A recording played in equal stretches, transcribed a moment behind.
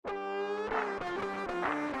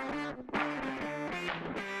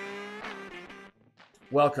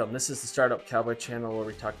Welcome. This is the Startup Cowboy channel where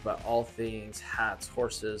we talk about all things hats,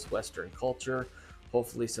 horses, Western culture,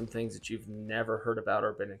 hopefully some things that you've never heard about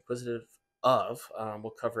or been inquisitive of.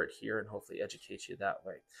 We'll cover it here and hopefully educate you that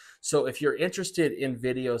way. So if you're interested in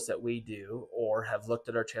videos that we do or have looked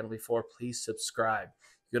at our channel before, please subscribe.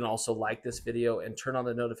 You can also like this video and turn on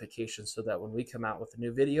the notifications so that when we come out with a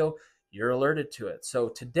new video, you're alerted to it. So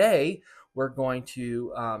today we're going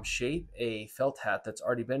to shape a felt hat that's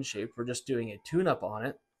already been shaped. We're just doing a tune-up on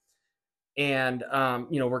it. And,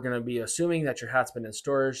 we're going to be assuming that your hat's been in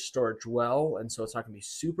storage well, and so it's not going to be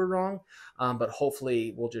super wrong, but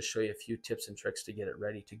hopefully we'll just show you a few tips and tricks to get it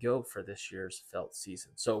ready to go for this year's felt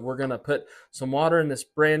season. So we're going to put some water in this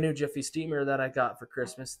brand new Jiffy steamer that I got for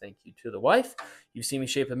Christmas. Thank you to the wife. You've seen me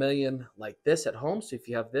shape a million like this at home, so if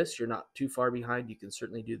you have this, you're not too far behind. You can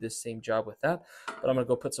certainly do this same job with that, but I'm going to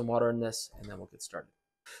go put some water in this, and then we'll get started.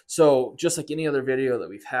 So just like any other video that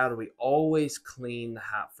we've had, we always clean the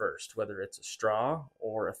hat first, whether it's a straw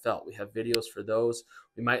or a felt. We have videos for those.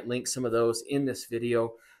 We might link some of those in this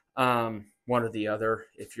video, one or the other.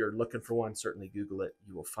 If you're looking for one, certainly Google it.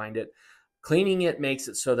 You will find it. Cleaning it makes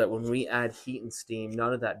it so that when we add heat and steam,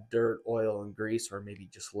 none of that dirt, oil, and grease, or maybe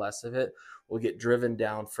just less of it, will get driven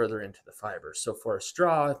down further into the fibers. So for a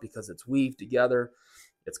straw, because it's weaved together,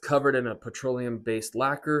 it's covered in a petroleum-based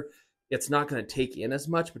lacquer, it's not going to take in as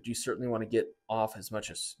much, but you certainly want to get off as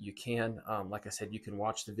much as you can. Like I said, you can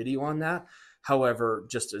watch the video on that. However,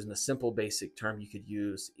 just as in a simple basic term, you could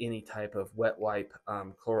use any type of wet wipe,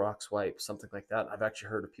 Clorox wipe, something like that. I've actually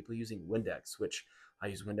heard of people using Windex, which I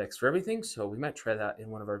use Windex for everything. So we might try that in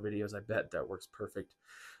one of our videos. I bet that works perfect.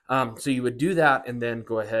 So you would do that and then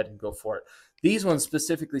go ahead and go for it. These ones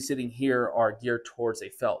specifically sitting here are geared towards a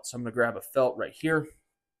felt. So I'm going to grab a felt right here.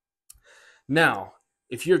 Now,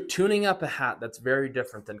 if you're tuning up a hat, that's very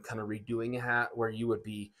different than kind of redoing a hat where you would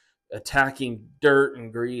be attacking dirt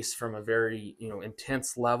and grease from a very,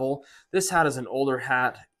 intense level. This hat is an older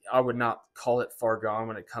hat. I would not call it far gone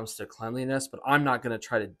when it comes to cleanliness, but I'm not going to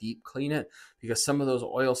try to deep clean it because some of those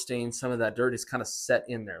oil stains, some of that dirt is kind of set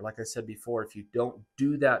in there. Like I said before, if you don't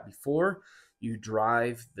do that before, you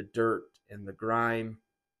drive the dirt and the grime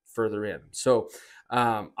further in. So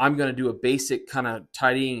I'm going to do a basic kind of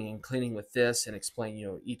tidying and cleaning with this and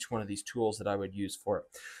explain, each one of these tools that I would use for it.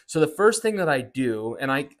 So the first thing that I do,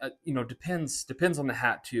 and I, depends on the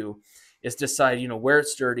hat too, is decide, where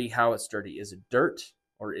it's dirty, how it's dirty. Is it dirt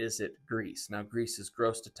or is it grease? Now, grease is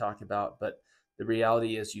gross to talk about, but the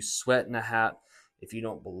reality is you sweat in a hat. If you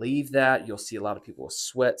don't believe that, you'll see a lot of people with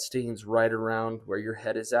sweat stains right around where your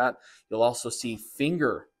head is at. You'll also see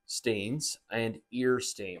finger stains and ear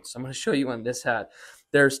stains. So I'm going to show you on this hat.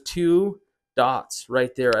 There's 2 dots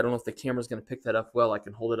right there. I don't know if the camera's going to pick that up well. I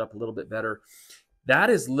can hold it up a little bit better. That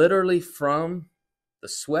is literally from the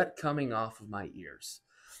sweat coming off of my ears.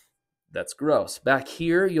 That's gross. Back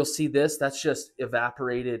here, you'll see this. That's just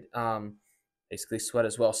evaporated, basically sweat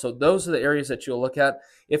as well. So those are the areas that you'll look at.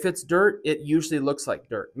 If it's dirt, it usually looks like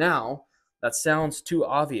dirt. Now, that sounds too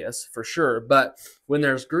obvious for sure, but when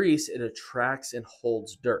there's grease, it attracts and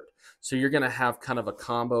holds dirt. So you're going to have kind of a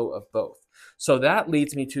combo of both. So that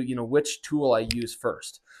leads me to, which tool I use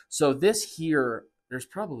first. So this here, there's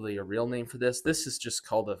probably a real name for this. This is just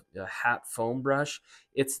called a hat foam brush.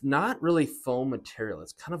 It's not really foam material.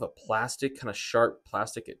 It's kind of a plastic, kind of sharp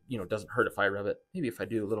plastic. It, doesn't hurt if I rub it. Maybe if I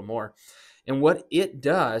do a little more. And what it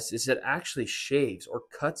does is it actually shaves or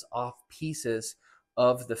cuts off pieces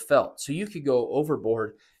of the felt. So you could go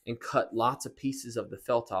overboard and cut lots of pieces of the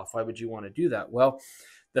felt off. Why would you want to do that? Well,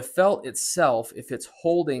 the felt itself, if it's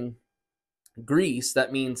holding grease,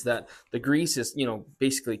 that means that the grease is,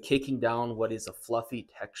 basically caking down what is a fluffy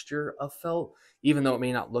texture of felt, even though it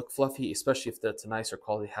may not look fluffy, especially if that's a nicer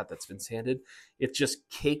quality hat that's been sanded. It's just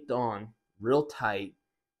caked on real tight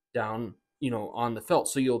down, on the felt.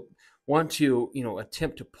 So you'll want to,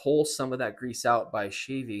 attempt to pull some of that grease out by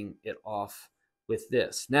shaving it off with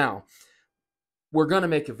this. Now, we're going to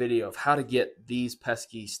make a video of how to get these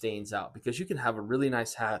pesky stains out because you can have a really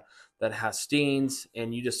nice hat that has stains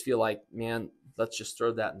and you just feel like, man, let's just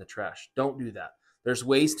throw that in the trash. Don't do that. There's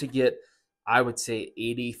ways to get, I would say,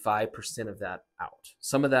 85% of that out.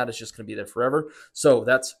 Some of that is just going to be there forever. So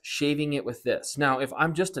that's shaving it with this. Now, if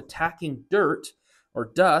I'm just attacking dirt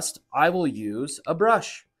or dust, I will use a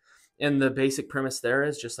brush. And the basic premise there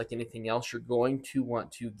is just like anything else, you're going to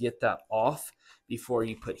want to get that off before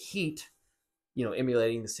you put heat,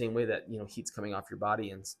 emulating the same way that, heat's coming off your body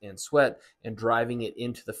and sweat and driving it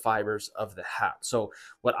into the fibers of the hat. So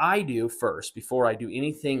what I do first, before I do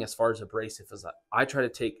anything as far as abrasive, is that I try to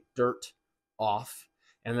take dirt off.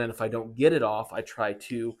 And then if I don't get it off, I try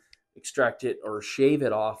to extract it or shave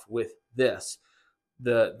it off with this.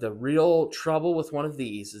 The real trouble with one of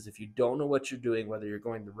these is if you don't know what you're doing, whether you're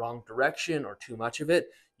going the wrong direction or too much of it,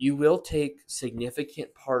 you will take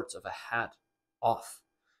significant parts of a hat off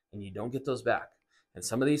and you don't get those back. And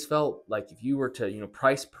some of these felt like if you were to,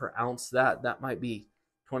 price per ounce that might be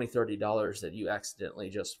 $20, $30 that you accidentally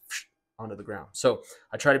just onto the ground. So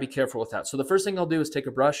I try to be careful with that. So the first thing I'll do is take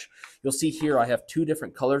a brush. You'll see here I have two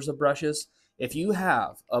different colors of brushes. If you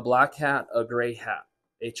have a black hat, a gray hat,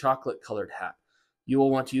 a chocolate colored hat, you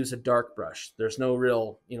will want to use a dark brush. There's no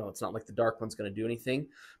real, it's not like the dark one's going to do anything.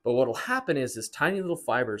 But what will happen is tiny little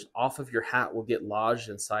fibers off of your hat will get lodged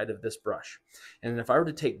inside of this brush. And if I were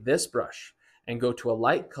to take this brush and go to a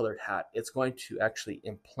light colored hat, it's going to actually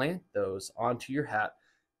implant those onto your hat.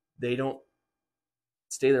 They don't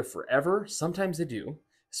stay there forever. Sometimes they do,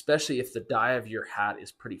 especially if the dye of your hat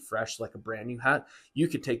is pretty fresh, like a brand new hat. You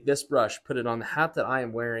could take this brush, put it on the hat that I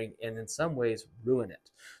am wearing, and in some ways ruin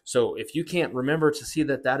it. So if you can't remember to see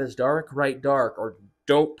that that is dark, write dark, or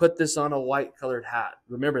don't put this on a white colored hat.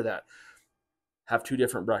 Remember that. Have two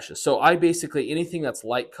different brushes. So I basically, anything that's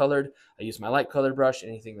light colored, I use my light colored brush.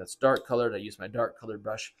 Anything that's dark colored, I use my dark colored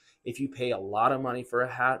brush. If you pay a lot of money for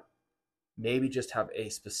a hat, maybe just have a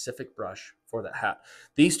specific brush for that hat.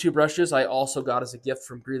 These two brushes I also got as a gift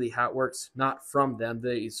from Greeley Hat Works. Not from them.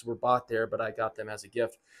 These were bought there, but I got them as a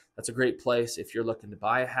gift. That's a great place if you're looking to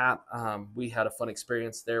buy a hat. We had a fun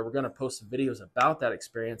experience there. We're going to post some videos about that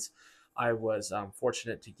experience. I was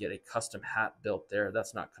fortunate to get a custom hat built there.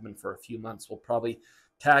 That's not coming for a few months. We'll probably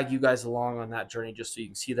tag you guys along on that journey just so you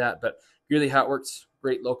can see that. But Greeley Hat Works,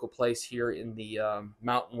 great local place here in the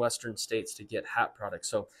mountain western states to get hat products.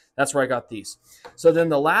 So that's where I got these. So then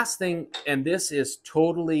the last thing, and this is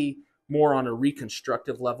totally more on a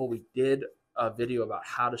reconstructive level, we did a video about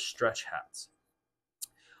how to stretch hats.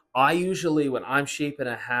 I usually, when I'm shaping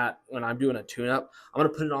a hat, when I'm doing a tune-up, I'm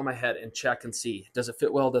going to put it on my head and check and see, does it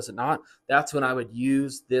fit well, does it not? That's when I would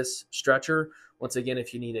use this stretcher. Once again,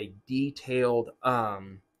 if you need a detailed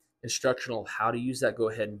instructional of how to use that, go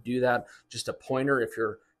ahead and do that. Just a pointer if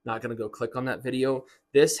you're not going to go click on that video.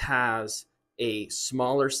 This has a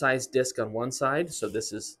smaller size disc on one side, so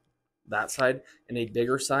this is that side, and a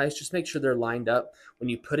bigger size. Just make sure they're lined up. When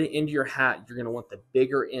you put it into your hat, you're going to want the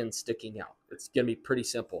bigger end sticking out. It's going to be pretty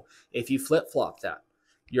simple. If you flip-flop that,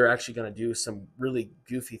 you're actually going to do some really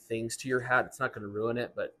goofy things to your hat. It's not going to ruin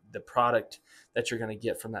it, but the product that you're going to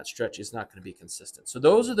get from that stretch is not going to be consistent. So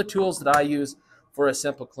those are the tools that I use for a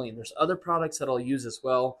simple clean. There's other products that I'll use as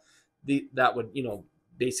well. That would,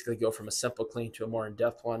 basically go from a simple clean to a more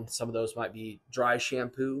in-depth one. Some of those might be dry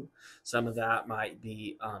shampoo. Some of that might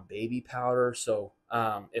be baby powder. So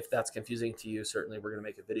if that's confusing to you, certainly we're going to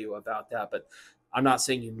make a video about that. But I'm not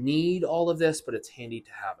saying you need all of this, but it's handy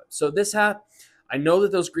to have it. So this hat, I know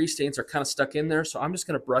that those grease stains are kind of stuck in there, so I'm just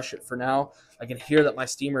going to brush it for now. I can hear that my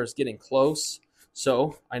steamer is getting close,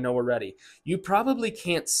 so I know we're ready. You probably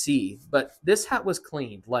can't see, but this hat was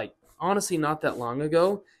cleaned, like honestly not that long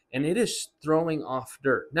ago, and it is throwing off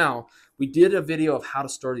dirt. Now, we did a video of how to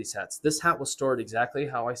store these hats. This hat was stored exactly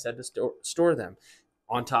how I said to store them,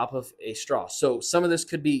 on top of a straw. So some of this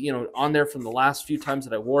could be, on there from the last few times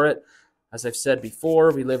that I wore it. As I've said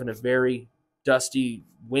before, we live in a very dusty,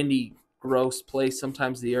 windy, gross place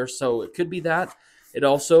sometimes the air, so it could be that. It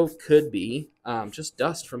also could be just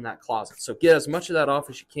dust from that closet. So get as much of that off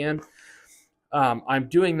as you can. I'm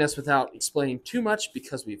doing this without explaining too much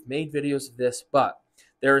because we've made videos of this, but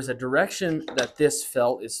there is a direction that this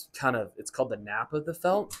felt is it's called the nap of the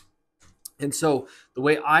felt. And so the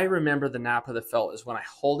way I remember the nap of the felt is when I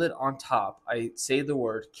hold it on top, I say the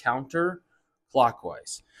word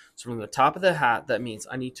counterclockwise. So from the top of the hat, that means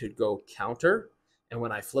I need to go counter. And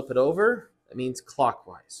when I flip it over, that means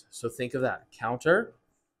clockwise. So think of that, counter,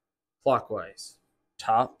 clockwise,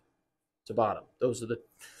 top to bottom. Those are the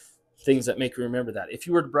things that make you remember that. If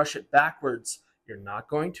you were to brush it backwards, you're not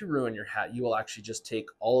going to ruin your hat. You will actually just take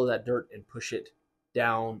all of that dirt and push it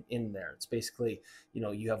down in there. It's basically,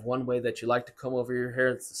 you have one way that you like to comb over your hair.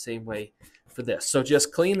 It's the same way for this. So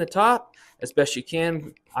just clean the top as best you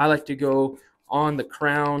can. I like to go on the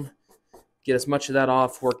crown, get as much of that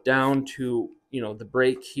off, work down to, the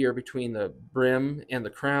break here between the brim and the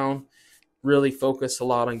crown. Really focus a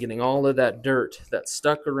lot on getting all of that dirt that's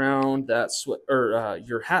stuck around that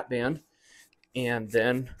your hat band, and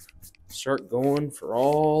then start going for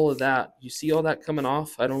all of that. You see all that coming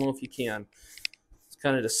off? I don't know if you can. It's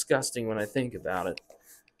kind of disgusting when I think about it.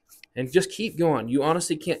 And just keep going. You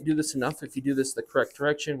honestly can't do this enough if you do this the correct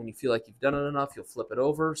direction. When you feel like you've done it enough, you'll flip it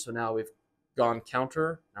over. So now we've gone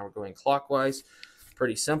counter. Now we're going clockwise.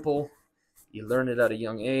 Pretty simple. You learn it at a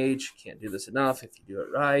young age. Can't do this enough if you do it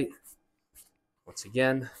right. Once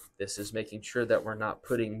again, this is making sure that we're not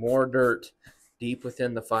putting more dirt deep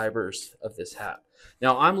within the fibers of this hat.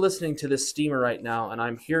 Now I'm listening to this steamer right now and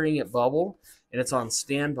I'm hearing it bubble, and it's on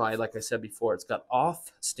standby. Like I said before, it's got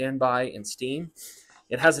off, standby, and steam.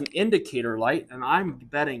 It has an indicator light, and I'm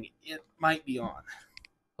betting it might be on.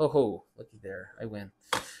 Oh ho, looky there, I win.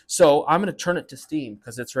 So I'm going to turn it to steam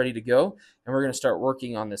because it's ready to go, and we're going to start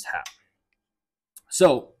working on this hat.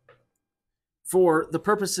 So for the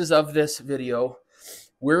purposes of this video,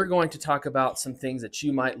 we're going to talk about some things that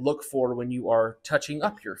you might look for when you are touching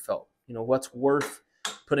up your felt. You know, what's worth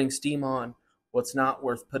putting steam on, what's not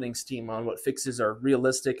worth putting steam on, what fixes are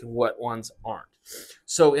realistic and what ones aren't.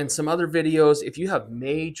 So in some other videos, if you have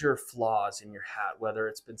major flaws in your hat, whether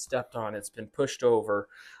it's been stepped on, it's been pushed over,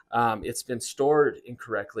 it's been stored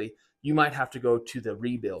incorrectly, you might have to go to the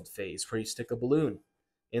rebuild phase where you stick a balloon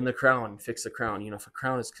in the crown, fix the crown. You know, if a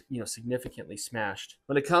crown is, you know, significantly smashed.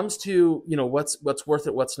 When it comes to, you know, what's worth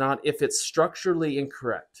it, what's not, if it's structurally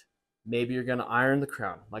incorrect, maybe you're going to iron the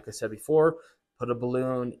crown. Like I said before, put a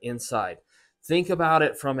balloon inside. Think about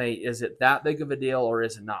it from a, is it that big of a deal or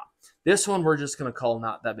is it not? This one we're just going to call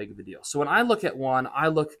not that big of a deal. So when I look at one, I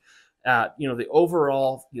look at, you know, the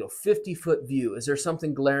overall, you know, 50-foot view. Is there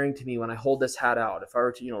something glaring to me when I hold this hat out? If I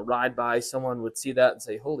were to, you know, ride by, someone would see that and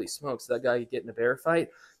say, holy smokes, that guy get in a bear fight.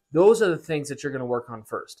 Those are the things that you're going to work on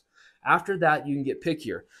first. After that, you can get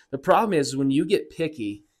pickier. The problem is when you get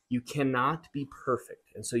picky, you cannot be perfect.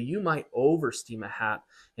 And so you might over steam a hat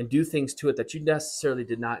and do things to it that you necessarily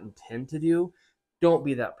did not intend to do. Don't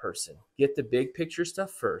be that person. Get the big picture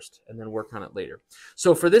stuff first and then work on it later.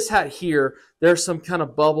 So for this hat here, there's some kind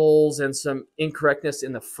of bubbles and some incorrectness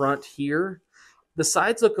in the front here. The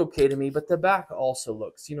sides look okay to me, but the back also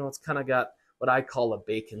looks, you know, it's kind of got what I call a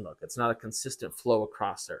bacon look. It's not a consistent flow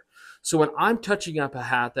across there. So when I'm touching up a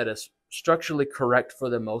hat that is structurally correct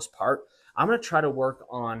for the most part, I'm going to try to work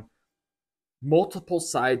on multiple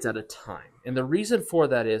sides at a time. And the reason for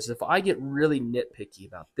that is if I get really nitpicky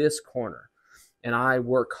about this corner and I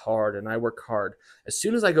work hard and I work hard, as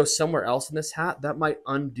soon as I go somewhere else in this hat, that might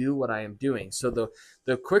undo what I am doing. So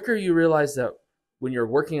the quicker you realize that when you're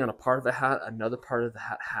working on a part of a hat, another part of the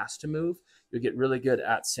hat has to move, you'll get really good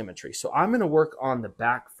at symmetry. So I'm going to work on the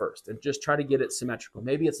back first and just try to get it symmetrical.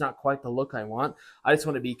 Maybe it's not quite the look I want. I just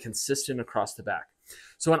want to be consistent across the back.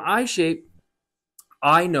 So in eye shape,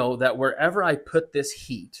 I know that wherever I put this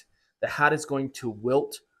heat, the hat is going to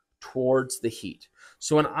wilt towards the heat.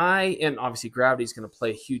 So when and obviously gravity is going to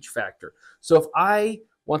play a huge factor. So if I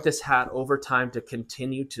want this hat over time to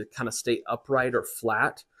continue to kind of stay upright or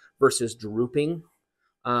flat versus drooping,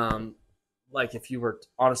 like if you were to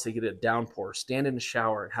honestly get a downpour, stand in the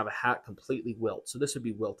shower and have a hat completely wilt. So this would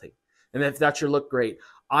be wilting. And if that's your look, great.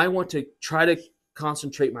 I want to try to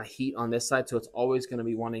concentrate my heat on this side, so it's always going to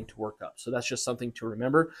be wanting to work up. So that's just something to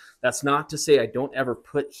remember. That's not to say I don't ever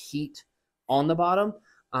put heat on the bottom.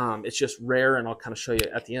 It's just rare, and I'll kind of show you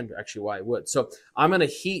at the end actually why I would. So I'm going to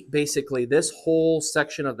heat basically this whole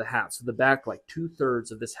section of the hat, so the back, like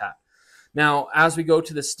 2/3 of this hat. Now, as we go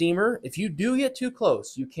to the steamer, if you do get too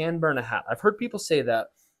close, you can burn a hat. I've heard people say that.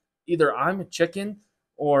 Either I'm a chicken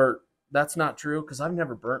or that's not true because I've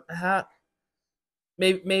never burnt a hat.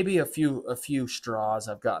 Maybe a few straws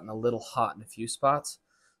I've gotten a little hot in a few spots.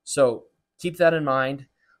 So keep that in mind.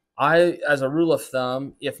 As a rule of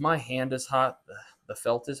thumb, if my hand is hot, the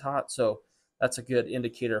felt is hot. So that's a good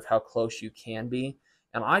indicator of how close you can be.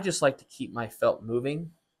 And I just like to keep my felt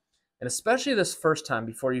moving. And especially this first time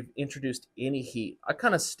before you've introduced any heat, I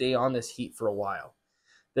kind of stay on this heat for a while.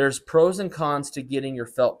 There's pros and cons to getting your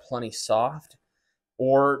felt plenty soft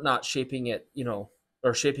or not shaping it, you know,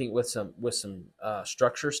 or shaping it with some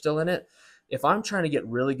structure still in it. If I'm trying to get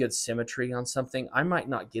really good symmetry on something, I might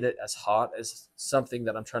not get it as hot as something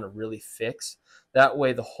that I'm trying to really fix. That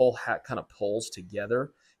way the whole hat kind of pulls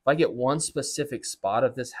together. If I get one specific spot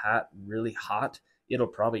of this hat really hot, it'll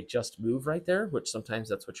probably just move right there, which sometimes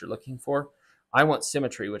that's what you're looking for. I want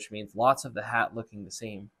symmetry, which means lots of the hat looking the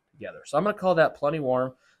same together. So I'm going to call that plenty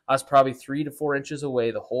warm. I was probably 3 to 4 inches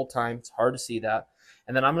away the whole time. It's hard to see that.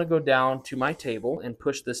 And then I'm going to go down to my table and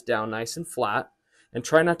push this down nice and flat and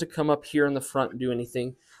try not to come up here in the front and do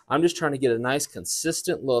anything. I'm just trying to get a nice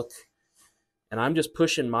consistent look. And I'm just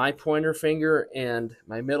pushing my pointer finger and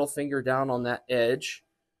my middle finger down on that edge.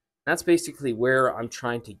 That's basically where I'm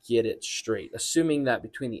trying to get it straight. Assuming that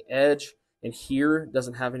between the edge and here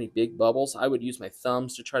doesn't have any big bubbles, I would use my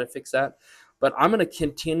thumbs to try to fix that. But I'm going to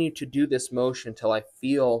continue to do this motion until I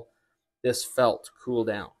feel this felt cool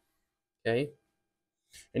down. Okay?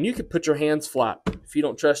 And you could put your hands flat. If you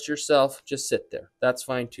don't trust yourself, just sit there. That's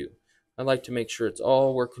fine too. I like to make sure it's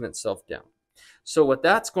all working itself down. So what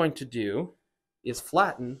that's going to do is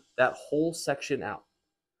flatten that whole section out.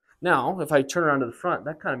 Now, if I turn around to the front,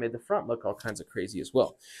 that kind of made the front look all kinds of crazy as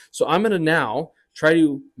well. So I'm going to now try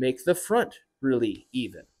to make the front really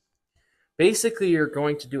even. Basically, you're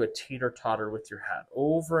going to do a teeter-totter with your hat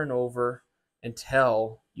over and over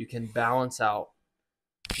until you can balance out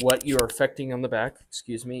what you're affecting on the back,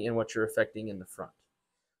 and what you're affecting in the front.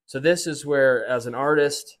 So this is where, as an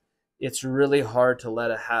artist, it's really hard to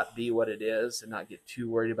let a hat be what it is and not get too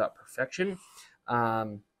worried about perfection.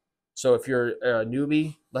 So if you're a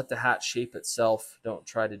newbie, let the hat shape itself. Don't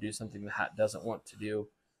try to do something the hat doesn't want to do.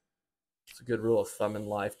 It's a good rule of thumb in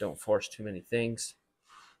life. Don't force too many things.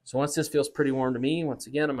 So once this feels pretty warm to me, once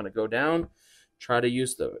again, I'm going to go down, try to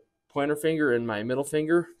use the pointer finger and my middle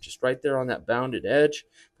finger just right there on that bounded edge.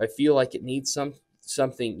 If I feel like it needs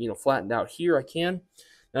something flattened out here, I can.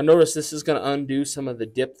 Now notice this is going to undo some of the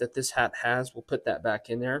dip that this hat has. We'll put that back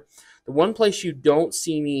in there. The one place you don't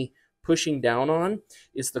see me pushing down on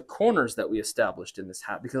is the corners that we established in this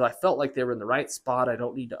hat, because I felt like they were in the right spot. I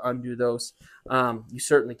don't need to undo those. You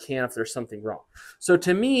certainly can if there's something wrong. So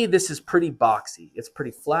to me, this is pretty boxy. It's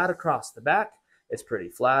pretty flat across the back. It's pretty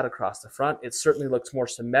flat across the front. It certainly looks more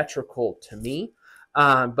symmetrical to me,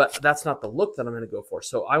 but that's not the look that I'm going to go for.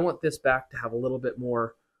 So I want this back to have a little bit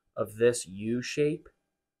more of this U shape,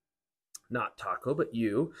 not taco, but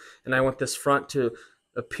U. And I want this front to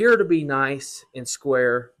appear to be nice and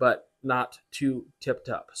square, but not too tipped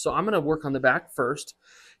up. So I'm going to work on the back first,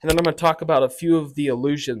 and then I'm going to talk about a few of the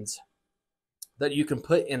illusions that you can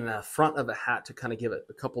put in the front of a hat to kind of give it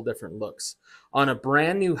a couple different looks. On a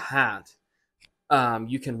brand new hat,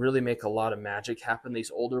 you can really make a lot of magic happen. These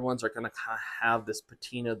older ones are going to kind of have this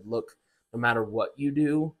patinaed look no matter what you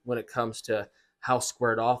do when it comes to how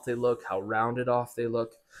squared off they look, how rounded off they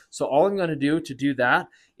look. So all I'm going to do that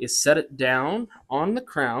is set it down on the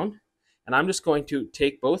crown, and I'm just going to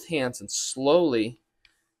take both hands and slowly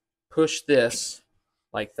push this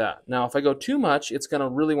like that. Now, if I go too much, it's going to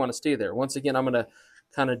really want to stay there. Once again, I'm going to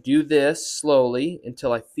kind of do this slowly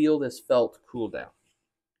until I feel this felt cool down.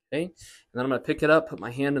 Okay, and then I'm going to pick it up, put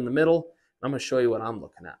my hand in the middle, and I'm going to show you what I'm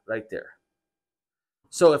looking at right there.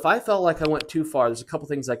 So if I felt like I went too far, there's a couple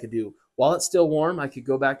things I could do. While it's still warm, I could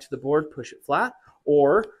go back to the board, push it flat,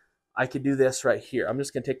 or I could do this right here. I'm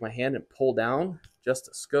just going to take my hand and pull down just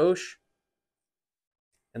a skosh,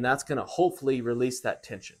 and that's going to hopefully release that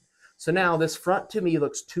tension. So now this front to me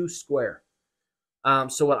looks too square.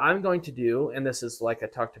 So what I'm going to do, and this is like I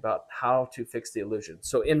talked about how to fix the illusion.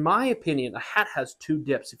 So in my opinion, a hat has two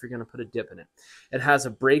dips if you're going to put a dip in it. It has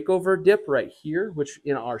a breakover dip right here, which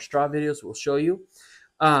in our straw videos we'll show you.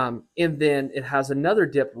 And then it has another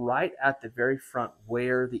dip right at the very front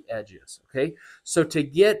where the edge is. Okay, so to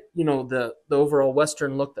get the overall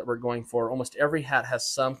Western look that we're going for, almost every hat has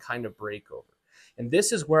some kind of breakover. And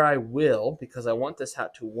this is where I will, because I want this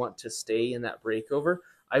hat to want to stay in that breakover,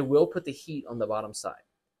 I will put the heat on the bottom side.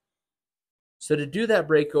 So to do that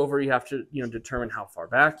breakover, you have to determine how far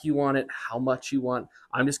back you want it, how much you want.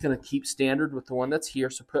 I'm just going to keep standard with the one that's here.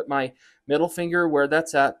 So put my middle finger where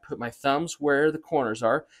that's at, put my thumbs where the corners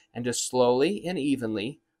are, and just slowly and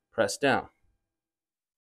evenly press down.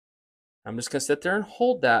 I'm just going to sit there and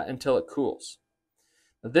hold that until it cools.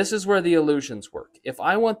 Now, this is where the illusions work. If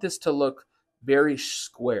I want this to look very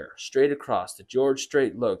square, straight across, the George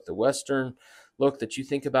Strait look, the Western look that you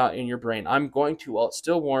think about in your brain, I'm going to, while it's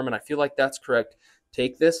still warm and I feel like that's correct,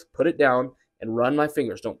 take this, put it down, and run my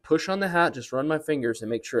fingers. Don't push on the hat, just run my fingers and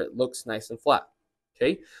make sure it looks nice and flat.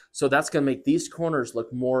 Okay, so that's going to make these corners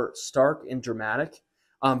look more stark and dramatic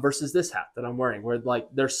versus this hat that I'm wearing, where like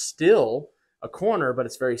there's still a corner, but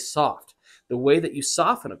it's very soft. The way that you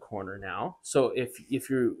soften a corner now, so if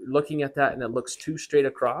you're looking at that and it looks too straight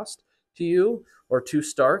across to you or too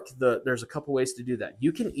stark, there's a couple ways to do that.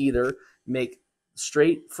 You can either make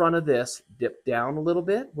straight front of this dip down a little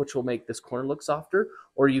bit, which will make this corner look softer,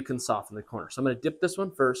 or you can soften the corner. So I'm going to dip this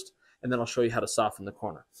one first, and then I'll show you how to soften the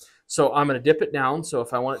corner. So I'm going to dip it down. So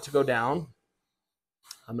if I want it to go down,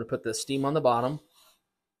 I'm going to put the steam on the bottom,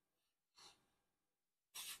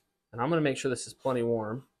 and I'm going to make sure this is plenty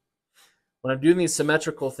warm. When I'm doing these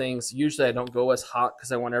symmetrical things, usually I don't go as hot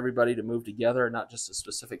because I want everybody to move together and not just a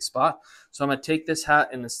specific spot. So I'm going to take this hat,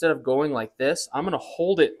 and instead of going like this, I'm going to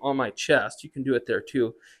hold it on my chest. You can do it there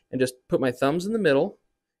too. And just put my thumbs in the middle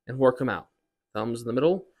and work them out. Thumbs in the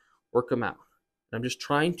middle, work them out. And I'm just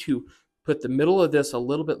trying to put the middle of this a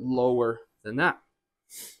little bit lower than that.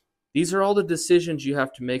 These are all the decisions you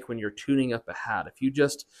have to make when you're tuning up a hat. If you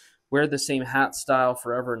just wear the same hat style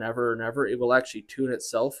forever and ever and ever, it will actually tune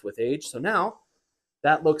itself with age. So now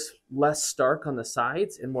that looks less stark on the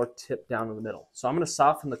sides and more tipped down in the middle. So I'm going to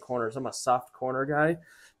soften the corners. I'm a soft corner guy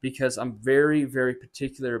because I'm very, very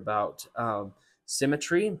particular about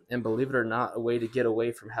symmetry. And believe it or not, a way to get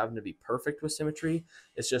away from having to be perfect with symmetry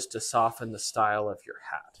is just to soften the style of your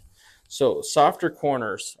hat. So softer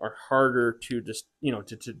corners are harder to just,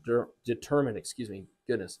 to determine, excuse me,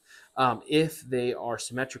 goodness, if they are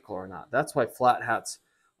symmetrical or not. That's why flat hats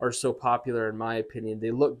are so popular, in my opinion.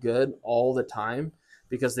 They look good all the time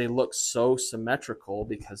because they look so symmetrical,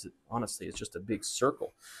 because honestly, it's just a big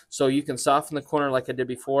circle. So you can soften the corner like I did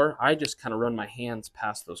before. I just kind of run my hands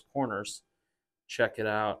past those corners. Check it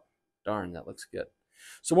out. Darn, that looks good.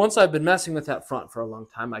 So once I've been messing with that front for a long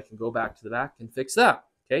time, I can go back to the back and fix that.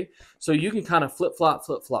 Okay, so you can kind of flip flop,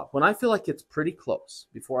 flip flop. When I feel like it's pretty close,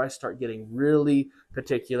 before I start getting really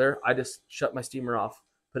particular, I just shut my steamer off,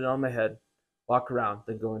 put it on my head, walk around,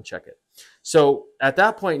 then go and check it. So at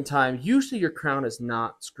that point in time, usually your crown is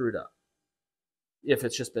not screwed up if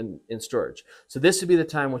it's just been in storage. So this would be the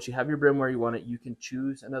time, once you have your brim where you want it, you can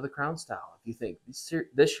choose another crown style. If you think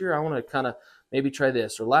this year I want to kind of maybe try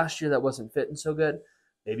this, or last year that wasn't fitting so good,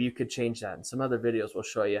 maybe you could change that. In some other videos, we'll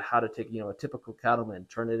show you how to take, a typical cattleman,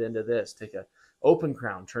 turn it into this, take a open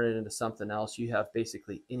crown, turn it into something else. You have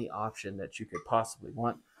basically any option that you could possibly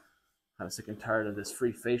want. I'm sick and tired of this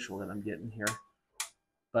free facial that I'm getting here,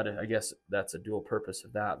 but I guess that's a dual purpose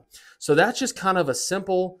of that. So that's just kind of a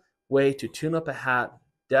simple way to tune up a hat.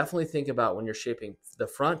 Definitely think about, when you're shaping the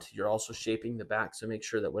front, you're also shaping the back. So make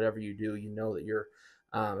sure that whatever you do, that you're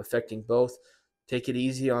affecting both. Take it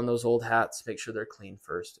easy on those old hats. Make sure they're clean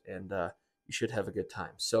first, and you should have a good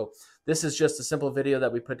time. So this is just a simple video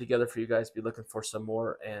that we put together for you guys. Be looking for some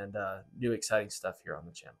more and new exciting stuff here on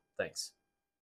the channel. Thanks.